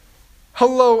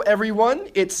Hello, everyone.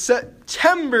 It's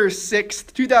September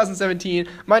 6th, 2017.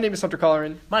 My name is Hunter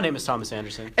Colleran. My name is Thomas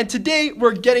Anderson. And today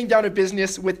we're getting down to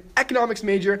business with economics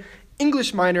major,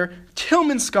 English minor,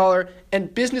 Tillman scholar,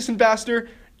 and business ambassador,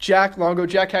 Jack Longo.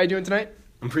 Jack, how you doing tonight?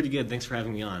 I'm pretty good. Thanks for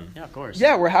having me on. Yeah, of course.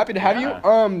 Yeah, we're happy to have you.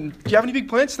 Yeah. Do you have any big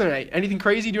plans tonight? Anything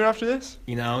crazy doing after this?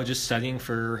 You know, just studying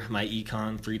for my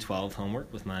Econ 312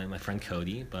 homework with my friend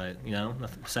Cody, but, you know,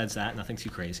 nothing, besides that, nothing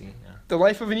too crazy. Yeah. The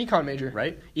life of an econ major.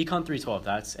 Right? Econ 312,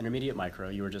 that's intermediate micro,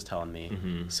 you were just telling me.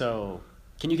 Mm-hmm. So,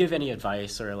 can you give any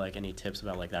advice or, any tips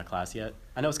about, that class yet?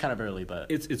 I know it's kind of early,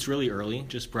 but... It's really early.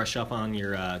 Just brush up on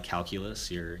your calculus,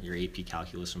 your AP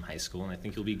calculus from high school, and I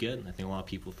think you'll be good. I think a lot of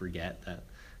people forget that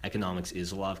economics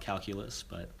is a lot of calculus,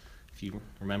 but if you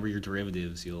remember your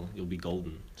derivatives, you'll be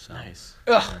golden. So. Nice.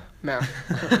 Ugh, math.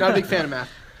 Not a big fan of math.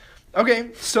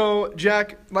 Okay, so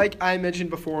Jack, like I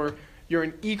mentioned before, you're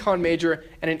an econ major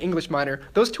and an English minor.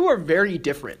 Those two are very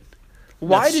different.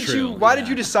 Why did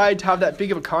you decide to have that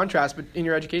big of a contrast in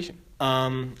your education?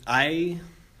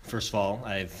 First of all,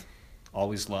 I've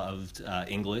always loved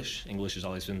English. English has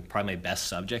always been probably my best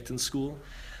subject in school,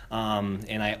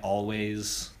 and I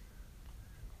always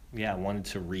wanted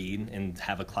to read and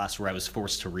have a class where I was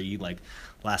forced to read. Like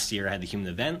last year I had the human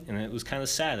event, and it was kind of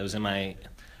sad. I was in my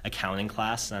accounting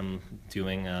class, and I'm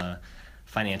doing a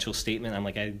financial statement. I'm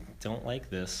like, I don't like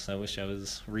this. I wish I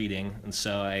was reading. And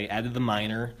so I added the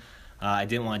minor. I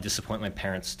didn't want to disappoint my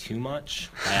parents too much.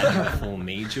 I added a full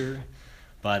major.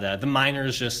 But the minor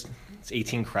is it's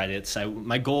 18 credits.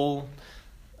 My goal,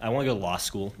 I want to go to law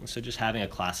school. So just having a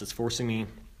class that's forcing me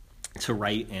to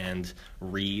write and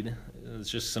read is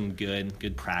just some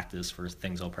good practice for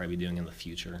things I'll probably be doing in the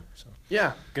future. So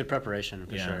Yeah. Good preparation,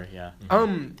 for sure, yeah.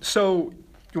 Mm-hmm. So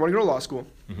you want to go to law school.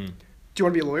 Mm-hmm. Do you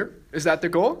want to be a lawyer? Is that the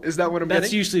goal? Is that what I'm getting?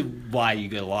 That's usually why you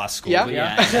go to law school. Yeah? But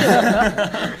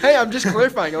yeah. Hey, I'm just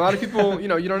clarifying. A lot of people, you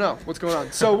don't know what's going on.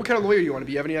 So what kind of lawyer do you want to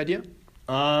be? You have any idea?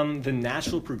 The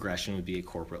natural progression would be a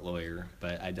corporate lawyer,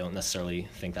 but I don't necessarily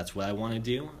think that's what I want to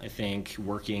do. I think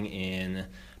working in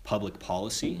public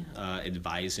policy,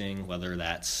 advising, whether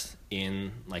that's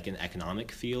in an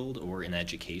economic field or in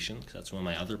education, because that's one of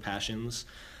my other passions.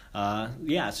 So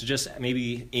just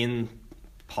maybe in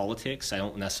politics. I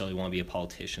don't necessarily want to be a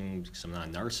politician because I'm not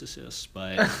a narcissist,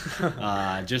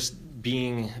 but just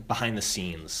being behind the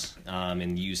scenes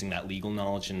and using that legal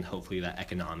knowledge and hopefully that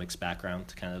economics background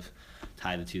to kind of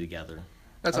tie the two together.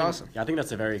 That's awesome. Yeah, I think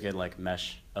that's a very good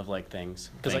mesh of things,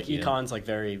 because econ's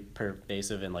very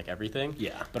pervasive in everything.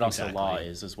 Yeah, but also exactly. Law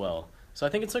is as well. So I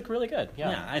think it's really good.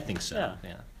 Yeah, I think so.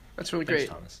 Yeah. That's really Thanks, great.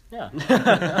 Thomas.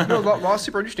 Yeah. No, law's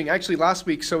super interesting. Actually, last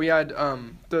week, so we had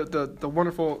the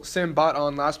wonderful Sam Bott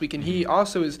on last week, and he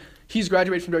also he's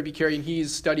graduated from WP Carey, and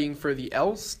he's studying for the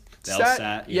LSAT. The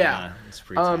LSAT, yeah. It's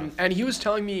pretty tough. And he was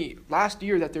telling me last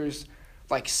year that there's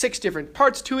 6 different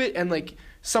parts to it, and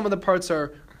some of the parts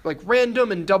are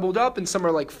random and doubled up, and some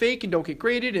are fake and don't get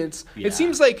graded, and it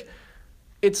seems like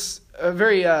it's a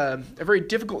very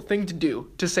difficult thing to do,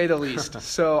 to say the least.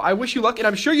 So I wish you luck, and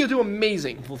I'm sure you'll do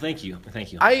amazing. Well, thank you.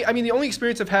 I mean, the only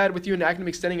experience I've had with you in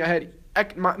academic studying, I had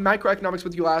microeconomics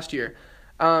with you last year,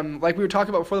 like we were talking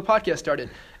about before the podcast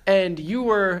started, and you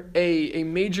were a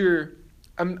major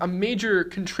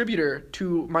contributor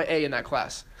to my A in that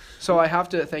class. So I have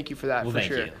to thank you for that, well, for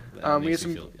sure. You.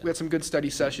 We had some good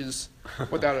study sessions,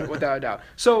 without a doubt.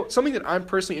 So something that I'm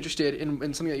personally interested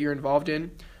in something that you're involved in.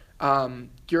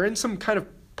 You're in some kind of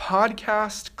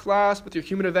podcast class with your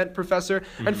human event professor.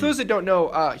 Mm-hmm. And for those that don't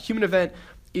know, human event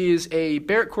is a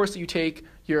Barrett course that you take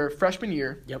your freshman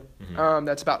year. Yep. Mm-hmm.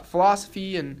 That's about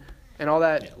philosophy and all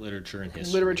that. Yeah, literature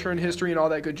and history. And all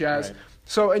that good jazz. Right.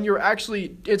 So, and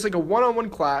it's a one-on-one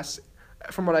class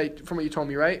from what you told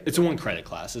me, right? It's a 1-credit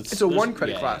class. It's a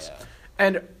 1-credit class. Yeah.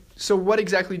 And so what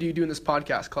exactly do you do in this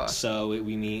podcast class? So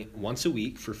we meet once a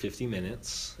week for 50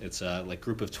 minutes. It's a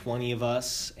group of 20 of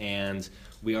us, and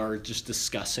we are just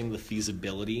discussing the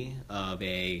feasibility of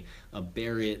a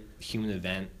Barrett human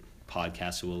event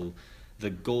podcast. So the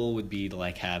goal would be to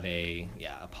have a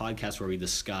podcast where we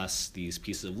discuss these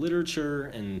pieces of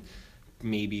literature and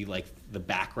maybe the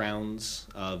backgrounds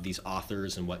of these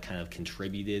authors and what kind of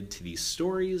contributed to these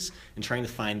stories, and trying to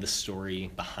find the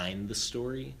story behind the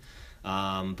story.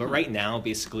 But right now,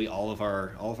 basically, all of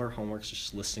our homework's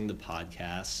just listening to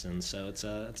podcasts, and so it's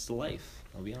the life.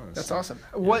 I'll be honest. That's awesome.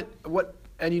 Yeah. What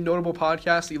any notable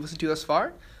podcasts that you listened to thus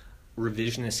far?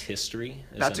 Revisionist History.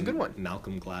 That's a good one.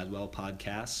 Malcolm Gladwell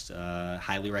podcast.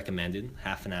 Highly recommended.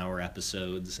 Half-an-hour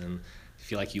episodes, and I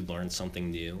feel like you learn something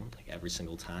new every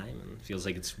single time, and it feels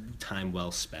like it's time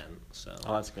well spent. So.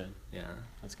 Oh, that's good. Yeah,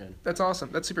 that's good. That's awesome.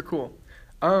 That's super cool.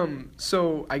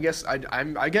 So I guess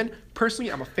I'm again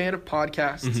personally I'm a fan of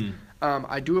podcasts.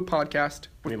 I do a podcast.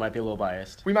 We might be a little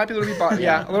biased. We might be a little bit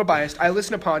a little biased. I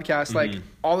listen to podcasts like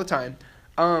all the time.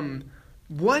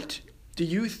 What do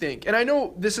you think? And I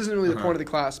know this isn't really the point of the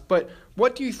class, but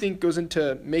what do you think goes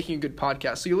into making a good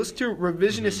podcast? So you listen to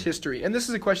revisionist history, and this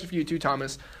is a question for you too,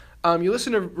 Thomas. You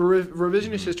listen to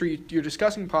revisionist history. You're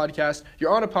discussing podcasts.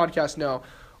 You're on a podcast now.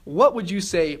 What would you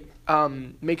say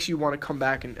makes you want to come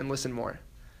back and listen more?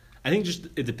 I think just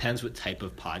it depends what type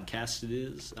of podcast it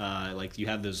is. Like you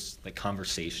have those like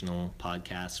conversational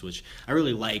podcasts, which I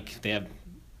really like. They have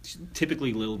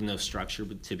typically little to no structure,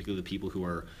 but typically the people who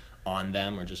are on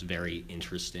them are just very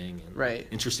interesting and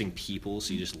interesting people,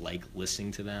 so you just like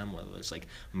listening to them, whether it's like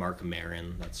Mark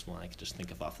Maron, that's one I could just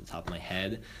think of off the top of my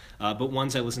head, but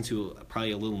ones I listen to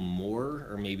probably a little more,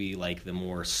 or maybe like the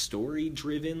more story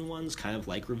driven ones, kind of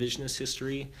like revisionist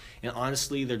history, and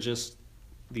honestly they're just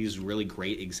these really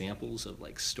great examples of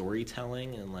like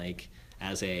storytelling and like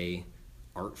as a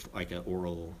art, like an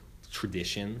oral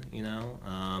tradition, you know,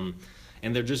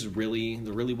 and they're just really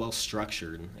well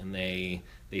structured, and they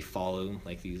follow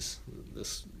like this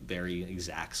very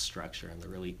exact structure, and they're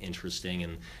really interesting,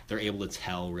 and they're able to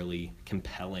tell really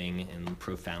compelling and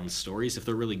profound stories if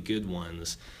they're really good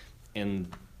ones,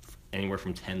 and anywhere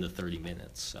from 10 to 30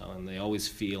 minutes. So, and I always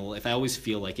feel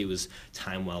like it was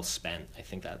time well spent. I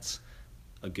think that's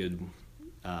a good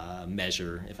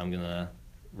measure if I'm gonna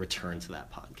return to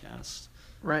that podcast.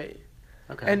 Right.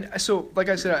 Okay. And so, like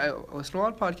I said, I listen to a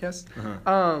lot of podcasts.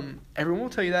 Everyone will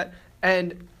tell you that.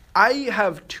 And I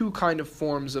have two kind of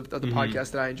forms of the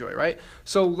podcast that I enjoy, right?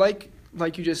 So, like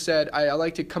you just said, I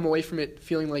like to come away from it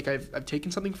feeling like I've taken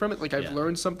something from it, like I've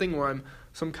learned something, or I'm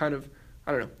some kind of,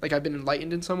 I don't know, like I've been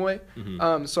enlightened in some way.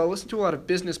 So I listen to a lot of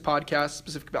business podcasts,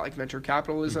 specific about like venture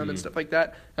capitalism and stuff like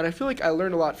that. And I feel like I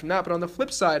learned a lot from that. But on the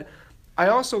flip side, I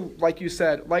also, like you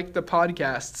said, like the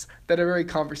podcasts that are very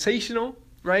conversational,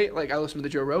 right? Like I listen to the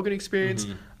Joe Rogan Experience.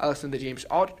 I listen to the James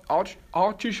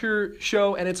Altucher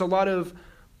show, and it's a lot of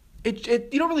it.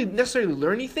 You don't really necessarily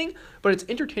learn anything, but it's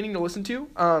entertaining to listen to.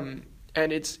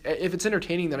 And if it's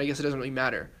entertaining, then I guess it doesn't really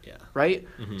matter. Yeah. Right?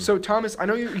 So Thomas, I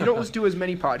know you don't listen to as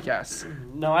many podcasts.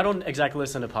 No, I don't exactly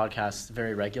listen to podcasts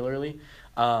very regularly.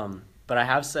 But I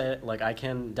have said, like, I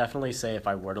can definitely say if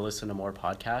I were to listen to more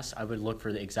podcasts, I would look for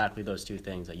exactly those two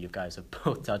things that you guys have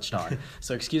both touched on.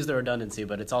 So excuse the redundancy,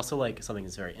 but it's also like something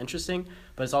that's very interesting,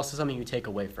 but it's also something you take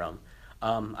away from.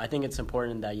 I think it's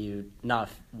important that you not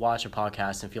watch a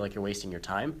podcast and feel like you're wasting your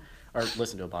time, or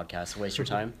listen to a podcast and waste your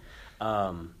time.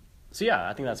 So yeah,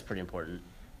 I think that's pretty important.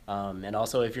 And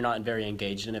also, if you're not very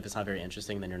engaged in it, if it's not very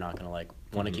interesting, then you're not going to like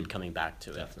want to keep coming back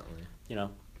to it. Definitely. You know?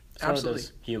 It's one of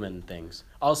those human things.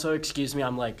 Also, excuse me,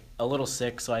 I'm like a little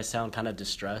sick, so I sound kind of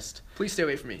distressed. Please stay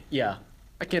away from me. Yeah.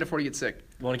 I can't afford to get sick.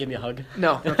 You want to give me a hug?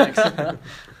 No thanks.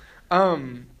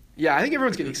 Yeah, I think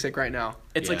everyone's getting sick right now.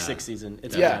 It's like sick season.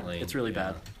 It's it's really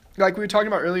bad. Like we were talking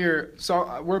about earlier,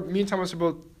 so me and Thomas are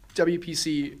both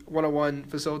WPC 101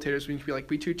 facilitators.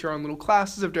 We teach our own little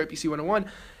classes of WPC 101,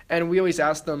 and we always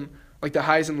ask them like the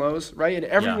highs and lows, right? And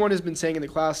everyone has been saying in the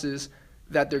classes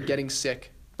that they're getting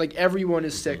sick. Like everyone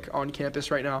is sick on campus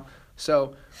right now.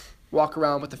 So walk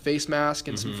around with a face mask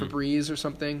and some Febreze or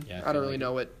something. Yeah, I don't really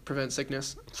know what prevents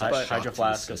sickness. Hydro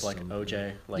flask of like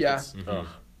OJ. Like it's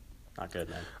not good,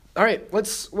 man. All right,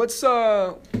 let's get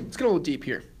a little deep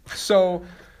here. So,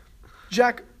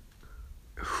 Jack,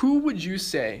 who would you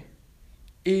say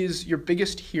is your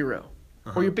biggest hero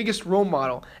or your biggest role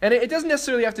model? And it doesn't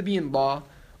necessarily have to be in law,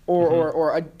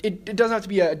 or it doesn't have to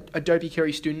be a W.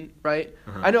 Carey student, right?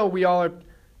 I know we all are.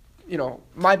 You know,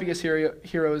 my biggest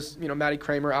hero is, Maddie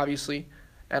Kramer, obviously,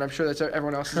 and I'm sure that's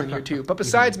everyone else is in here too. But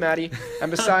besides Maddie,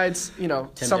 and besides,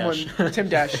 Tim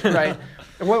Dash, right?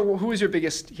 Who is your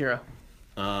biggest hero?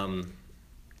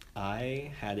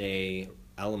 I had a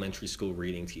elementary school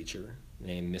reading teacher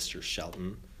named Mr.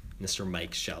 Shelton, Mr.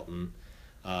 Mike Shelton,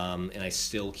 and I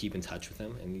still keep in touch with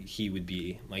him, and he would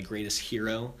be my greatest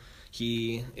hero.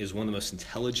 He is one of the most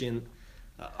intelligent,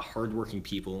 hardworking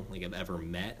people like I've ever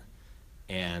met.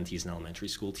 And he's an elementary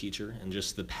school teacher, and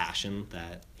just the passion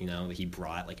that that he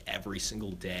brought like every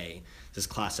single day. This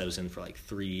class I was in for like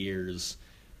 3 years,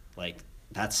 like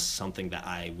that's something that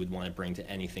I would want to bring to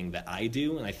anything that I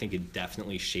do, and I think it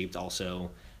definitely shaped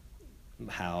also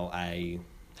the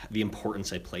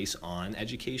importance I place on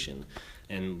education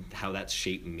and how that's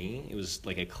shaped me. It was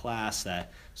like a class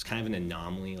that was kind of an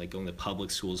anomaly, like going to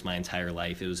public schools my entire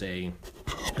life. It was a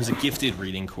gifted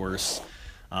reading course.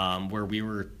 Where we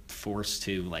were forced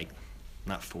to,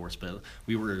 not forced, but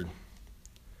we were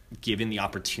given the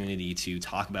opportunity to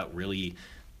talk about really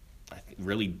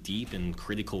really deep and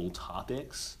critical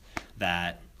topics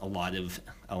that a lot of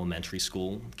elementary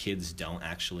school kids don't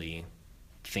actually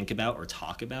think about or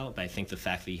talk about. But I think the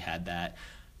fact that he had that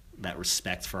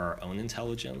respect for our own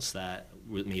intelligence that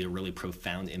made a really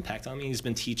profound impact on me. He's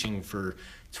been teaching for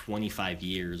 25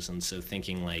 years, and so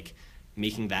thinking like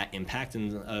making that impact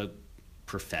in a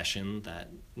profession that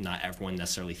not everyone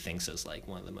necessarily thinks is like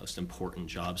one of the most important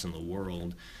jobs in the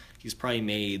world, he's probably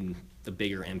made a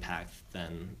bigger impact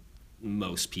than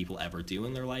most people ever do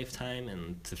in their lifetime.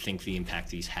 And to think the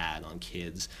impact he's had on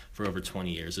kids for over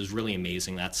 20 years is really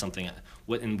amazing. That's something,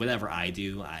 in whatever I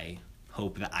do, I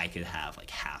hope that I could have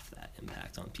like half that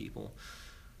impact on people.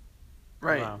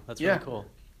 Right. Wow, that's really cool.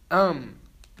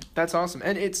 That's awesome.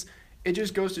 And it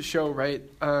just goes to show, right,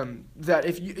 that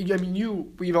if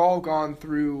we've all gone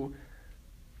through,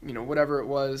 whatever it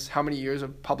was, how many years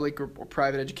of public or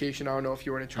private education. I don't know if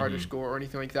you were in a charter school or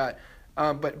anything like that.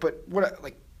 But what,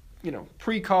 like,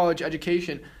 pre-college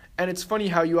education. And it's funny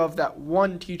how you have that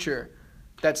one teacher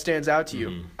that stands out to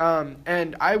you.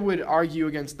 And I would argue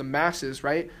against the masses,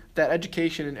 right, that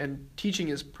education and teaching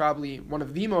is probably one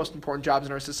of the most important jobs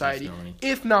in our society, Definitely.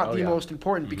 if not the most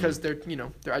important, because they're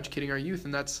educating our youth,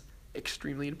 and that's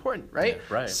extremely important, right?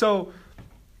 Yeah, right. So,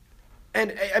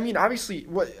 and I mean, obviously,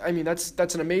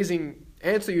 that's an amazing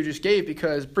answer you just gave,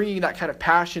 because bringing that kind of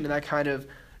passion and that kind of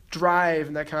drive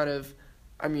and that kind of,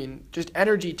 just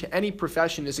energy to any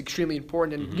profession is extremely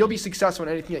important, and you'll be successful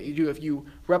in anything that you do if you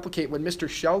replicate what Mr.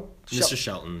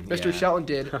 Shelton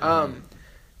did.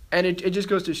 And it just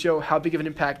goes to show how big of an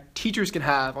impact teachers can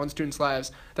have on students'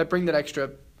 lives that bring that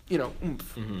extra,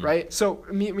 oomph, right? So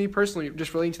me personally,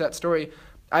 just relating to that story,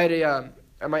 I had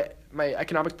my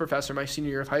economics professor my senior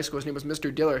year of high school. His name was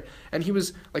Mr. Diller, and he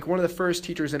was like one of the first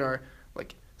teachers in our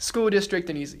like school district,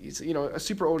 and he's a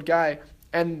super old guy.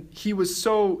 And he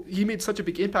made such a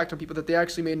big impact on people that they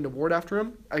actually made an award after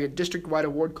him, like a district-wide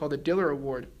award called the Diller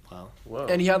Award. Wow. Whoa.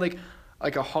 And he had like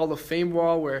a Hall of Fame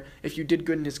wall where if you did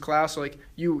good in his class, or like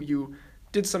you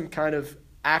did some kind of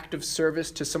act of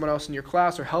service to someone else in your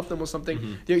class or help them with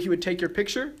something, he would take your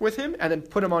picture with him and then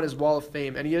put him on his Wall of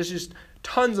Fame. And he has just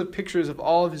tons of pictures of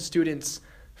all of his students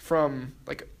from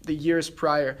like the years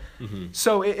prior.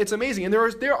 So it's amazing. And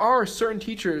there are certain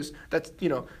teachers that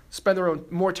spend their own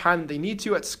more time than they need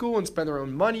to at school and spend their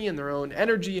own money and their own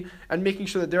energy and making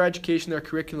sure that their education, their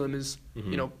curriculum is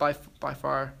by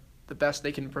far the best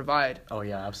they can provide. Oh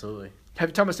yeah, absolutely.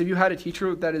 Thomas, have you had a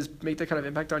teacher that has made that kind of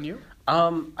impact on you?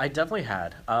 I definitely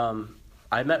had.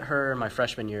 I met her my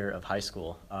freshman year of high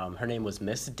school. Her name was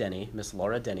Miss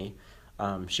Laura Denny.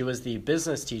 She was the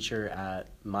business teacher at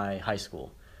my high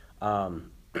school.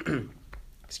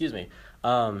 Excuse me.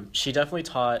 She definitely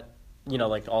taught,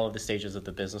 like all of the stages of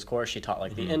the business course. She taught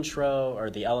like the intro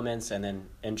or the elements, and then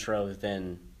intro,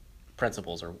 then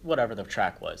principles, or whatever the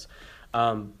track was.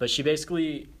 But she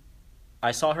basically,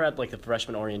 I saw her at like the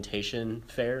freshman orientation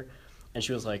fair, and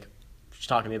she was like, she's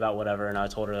talking to me about whatever, and I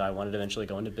told her that I wanted to eventually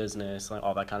go into business, like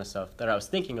all that kind of stuff, that I was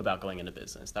thinking about going into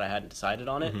business, that I hadn't decided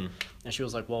on it. And she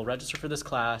was like, well, register for this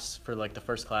class, for like the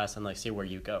first class, and like see where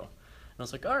you go. And I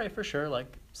was like, all right, for sure,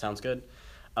 like sounds good.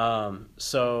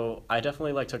 So I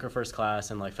definitely like took her first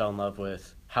class and like fell in love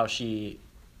with how she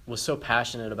was so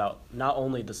passionate about not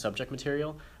only the subject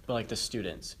material, but like the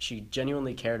students. She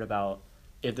genuinely cared about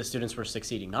if the students were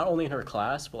succeeding, not only in her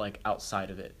class, but like outside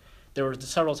of it. There were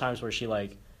several times where she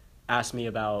like asked me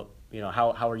about,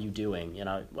 how are you doing?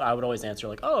 I would always answer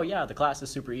like, oh yeah, the class is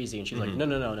super easy. And she's like,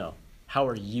 no. How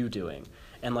are you doing?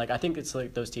 And like, I think it's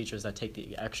like those teachers that take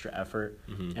the extra effort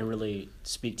and really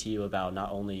speak to you about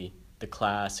not only the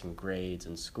class and grades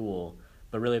and school,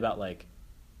 but really about like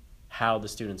how the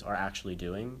students are actually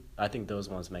doing. I think those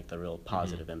ones make the real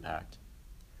positive impact.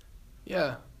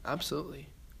 Yeah, absolutely.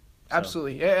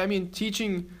 Absolutely. I mean,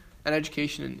 teaching and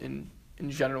education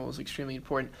in general is extremely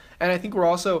important. And I think we're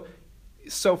also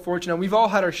so fortunate. We've all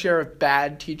had our share of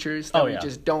bad teachers that we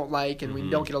just don't like and we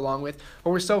don't get along with.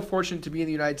 But we're so fortunate to be in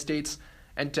the United States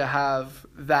and to have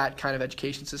that kind of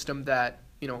education system that,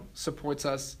 supports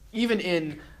us, even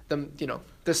in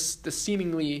the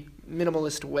seemingly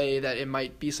minimalist way that it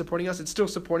might be supporting us. It's still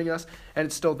supporting us, and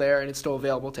it's still there, and it's still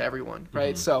available to everyone,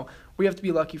 right? So we have to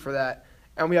be lucky for that.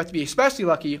 And we have to be especially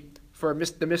lucky for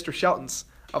the Mr. Sheltons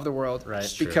of the world,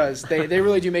 right? Because they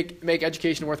really do make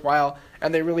education worthwhile,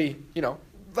 and they really,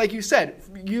 like you said,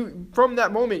 from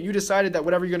that moment you decided that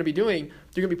whatever you're going to be doing,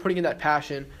 you're going to be putting in that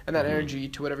passion and that energy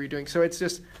to whatever you're doing. So it's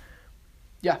just,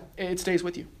 it stays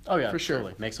with you. Oh yeah, for sure.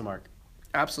 Totally. Makes a mark.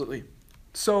 Absolutely.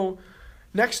 So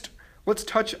next, let's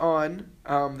touch on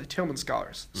the Tillman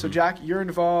Scholars. So Jack, you're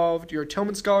involved. You're a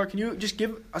Tillman Scholar. Can you just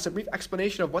give us a brief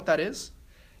explanation of what that is?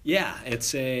 Yeah,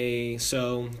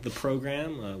 so the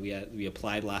program we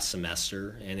applied last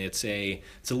semester, and it's a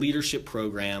leadership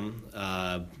program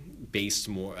based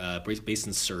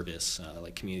in service,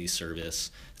 like community service.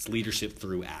 It's leadership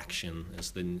through action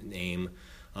is the name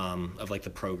of like the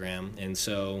program. And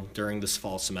so during this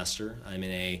fall semester, I'm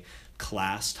in a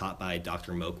class taught by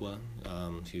Dr. Mokwa,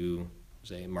 who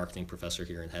is a marketing professor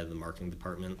here and head of the marketing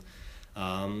department.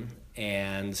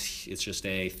 And it's just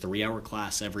a 3-hour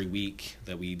class every week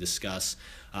that we discuss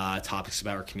topics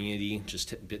about our community,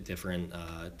 just a bit different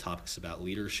topics about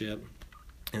leadership.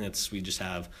 And we just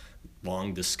have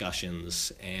long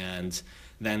discussions. And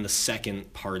then the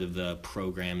second part of the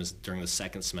program is during the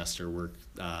second semester,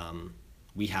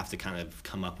 we have to kind of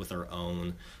come up with our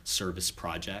own service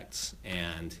projects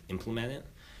and implement it.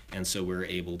 And so we're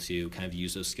able to kind of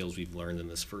use those skills we've learned in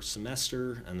this first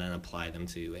semester and then apply them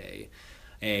to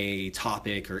a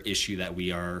topic or issue that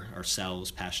we are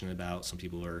ourselves passionate about. Some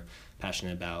people are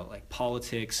passionate about like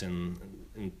politics, and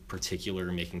in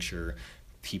particular making sure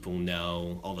people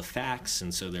know all the facts.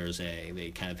 And so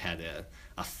they kind of had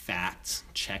a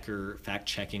fact-checking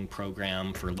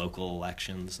program for local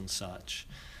elections and such.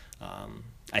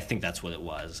 I think that's what it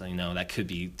was. I know that could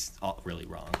be really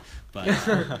wrong,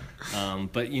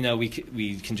 but you know, we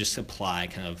can just apply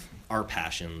kind of our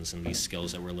passions and these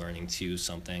skills that we're learning to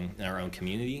something in our own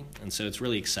community, and so it's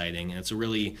really exciting. And it's a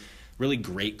really, really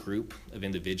great group of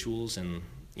individuals, and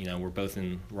you know, we're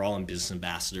all in business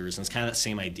ambassadors, and it's kind of that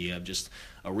same idea of just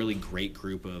a really great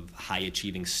group of high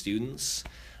achieving students.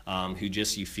 Who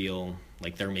just you feel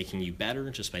like they're making you better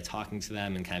just by talking to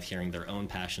them and kind of hearing their own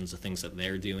passions, the things that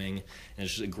they're doing. And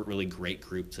it's just a really great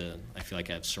group I feel like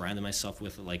I've surrounded myself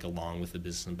with, like along with the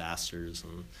business ambassadors.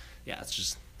 And yeah,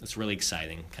 it's really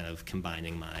exciting, kind of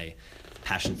combining my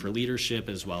passion for leadership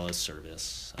as well as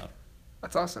service. So.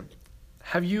 That's awesome.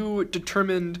 Have you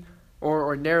determined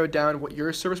or narrowed down what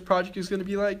your service project is going to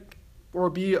be like or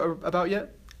be about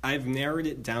yet? I've narrowed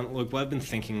it down. Look, what I've been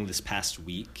thinking this past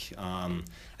week, I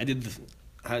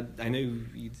know,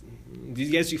 did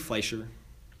you guys do Fleischer?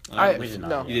 We did not.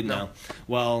 No. You didn't know?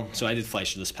 Well, so I did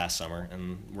Fleischer this past summer,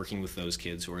 and working with those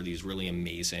kids who are these really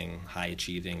amazing,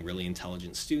 high-achieving, really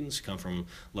intelligent students who come from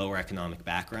lower economic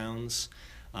backgrounds.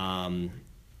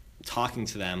 Talking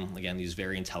to them, again, these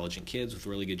very intelligent kids with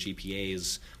really good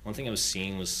GPAs, one thing I was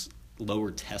seeing was lower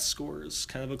test scores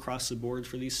kind of across the board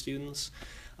for these students.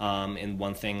 And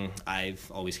one thing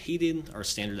I've always hated are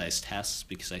standardized tests,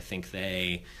 because I think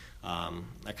they are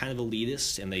kind of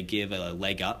elitist, and they give a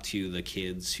leg up to the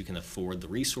kids who can afford the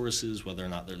resources, whether or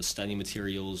not they're the study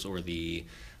materials or the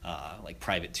like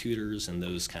private tutors and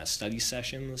those kind of study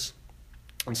sessions.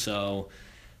 And so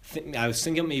I was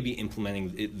thinking of maybe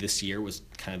implementing it this year was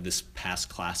kind of this past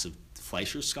class of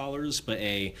Fleischer scholars, but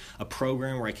a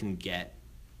program where I can get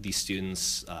these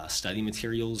students study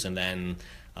materials, and then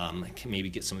can maybe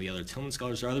get some of the other Tillman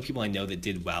scholars or other people I know that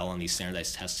did well on these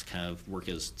standardized tests to kind of work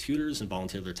as tutors and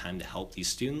volunteer their time to help these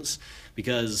students.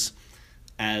 Because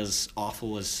as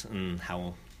awful as and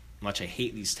how much I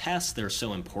hate these tests, they're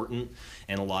so important,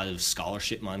 and a lot of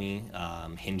scholarship money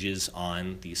hinges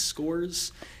on these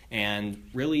scores. And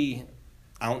really,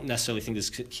 I don't necessarily think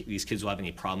these kids will have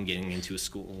any problem getting into a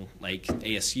school like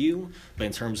ASU, but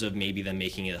in terms of maybe them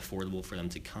making it affordable for them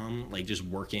to come, like just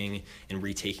working and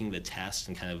retaking the test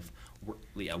and kind of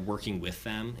working with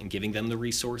them and giving them the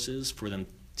resources for them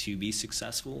to be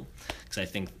successful. Because I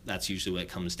think that's usually what it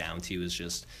comes down to, is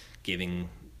just giving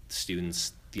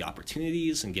students the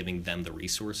opportunities and giving them the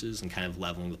resources and kind of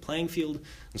leveling the playing field.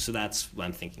 And so that's what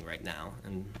I'm thinking right now.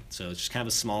 And so it's just kind of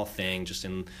a small thing just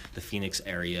in the Phoenix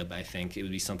area, but I think it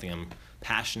would be something I'm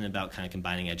passionate about, kind of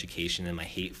combining education and my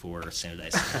hate for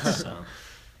standardized tests. So.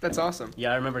 That's awesome.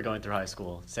 Yeah, I remember going through high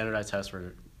school. Standardized tests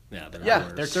were they're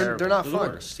they're terrible. They're not the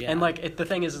fun. worst, yeah. And like the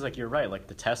thing is like you're right, like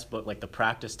the test book, like the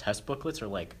practice test booklets are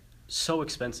like so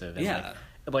expensive. And Yeah.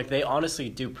 Like they honestly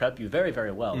do prep you very,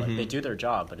 very well. Like they do their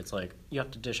job, but it's like you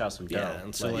have to dish out some dough. Yeah,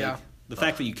 and so the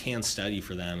fact that you can study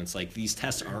for them, it's like these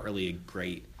tests aren't really a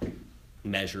great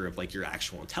measure of like your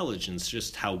actual intelligence,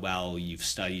 just how well you've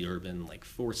studied or been like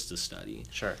forced to study.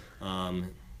 Sure. So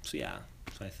yeah,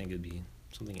 so I think it'd be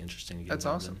something interesting to get That's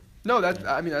involved awesome. in. No,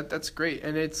 I mean that's great,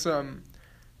 and it's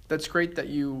that's great that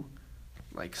you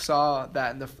like saw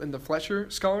that in the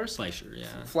Fleischer scholars. Fleischer, yeah.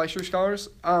 Fleischer scholars.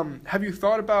 Have you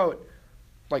thought about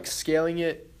like scaling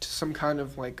it to some kind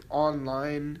of like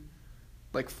online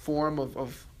like form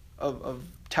of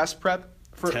test prep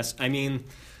for I mean,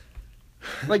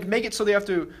 like make it so they have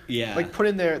to yeah, like put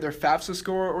in their FAFSA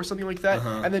score or something like that,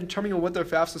 and then determining what their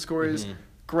FAFSA score is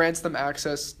grants them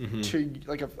access to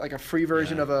like a free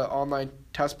version of an online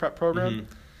test prep program.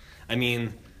 I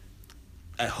mean,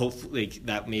 hopefully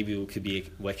that maybe could be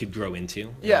what could grow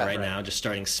into. Yeah. Right now, just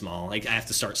starting small. Like I have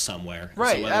to start somewhere.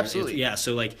 Right. So Absolutely.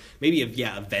 So like maybe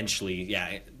eventually,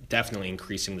 definitely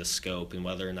increasing the scope and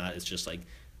whether or not it's just like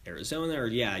Arizona or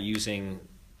using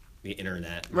the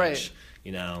internet. Right. Which,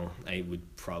 I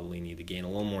would probably need to gain a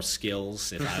little more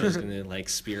skills if I was going to like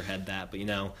spearhead that. But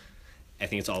I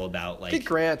think it's all about like Get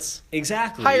grants.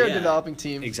 Exactly. Hire a developing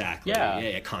team. Exactly.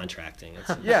 Yeah. Contracting.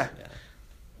 Yeah.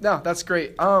 No, that's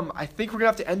great. I think we're gonna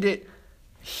have to end it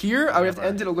here. We have to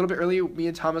end it a little bit early. Me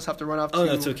and Thomas have to run off to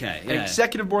that's okay. an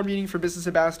executive board meeting for business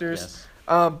ambassadors.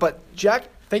 Yes. But Jack,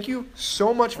 thank you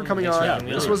so much for coming thanks for on. having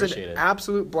me. This Really was an appreciate it.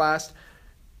 absolute blast.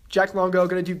 Jack Longo,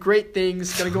 gonna do great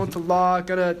things. Gonna go into law.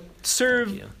 Gonna serve.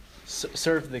 Thank you.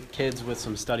 Serve the kids with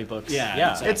some study books. Yeah,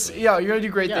 Yeah. exactly. You're gonna do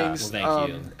great Yeah. things. Well,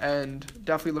 thank you. And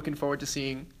definitely looking forward to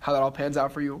seeing how that all pans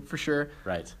out for you, for sure.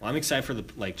 Right. Well, I'm excited for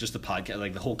just the podcast,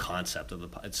 like the whole concept of the.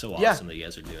 It's so Yeah. awesome that you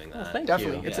guys are doing that. Well, thank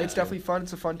Definitely, you. it's Yeah. definitely fun.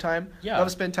 It's a fun time. Yeah. Love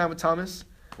to spend time with Thomas.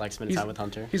 Like spending time with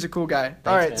Hunter. He's a cool guy.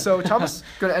 All right, man. so Thomas,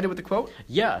 gonna end it with a quote.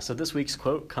 Yeah, so this week's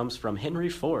quote comes from Henry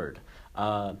Ford.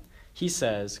 He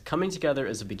says, "Coming together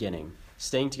is a beginning,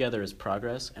 staying together is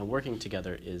progress, and working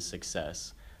together is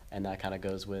success." And that kind of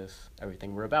goes with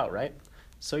everything we're about, right?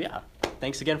 So yeah,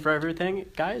 thanks again for everything,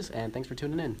 guys, and thanks for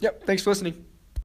tuning in. Yep. Thanks for listening.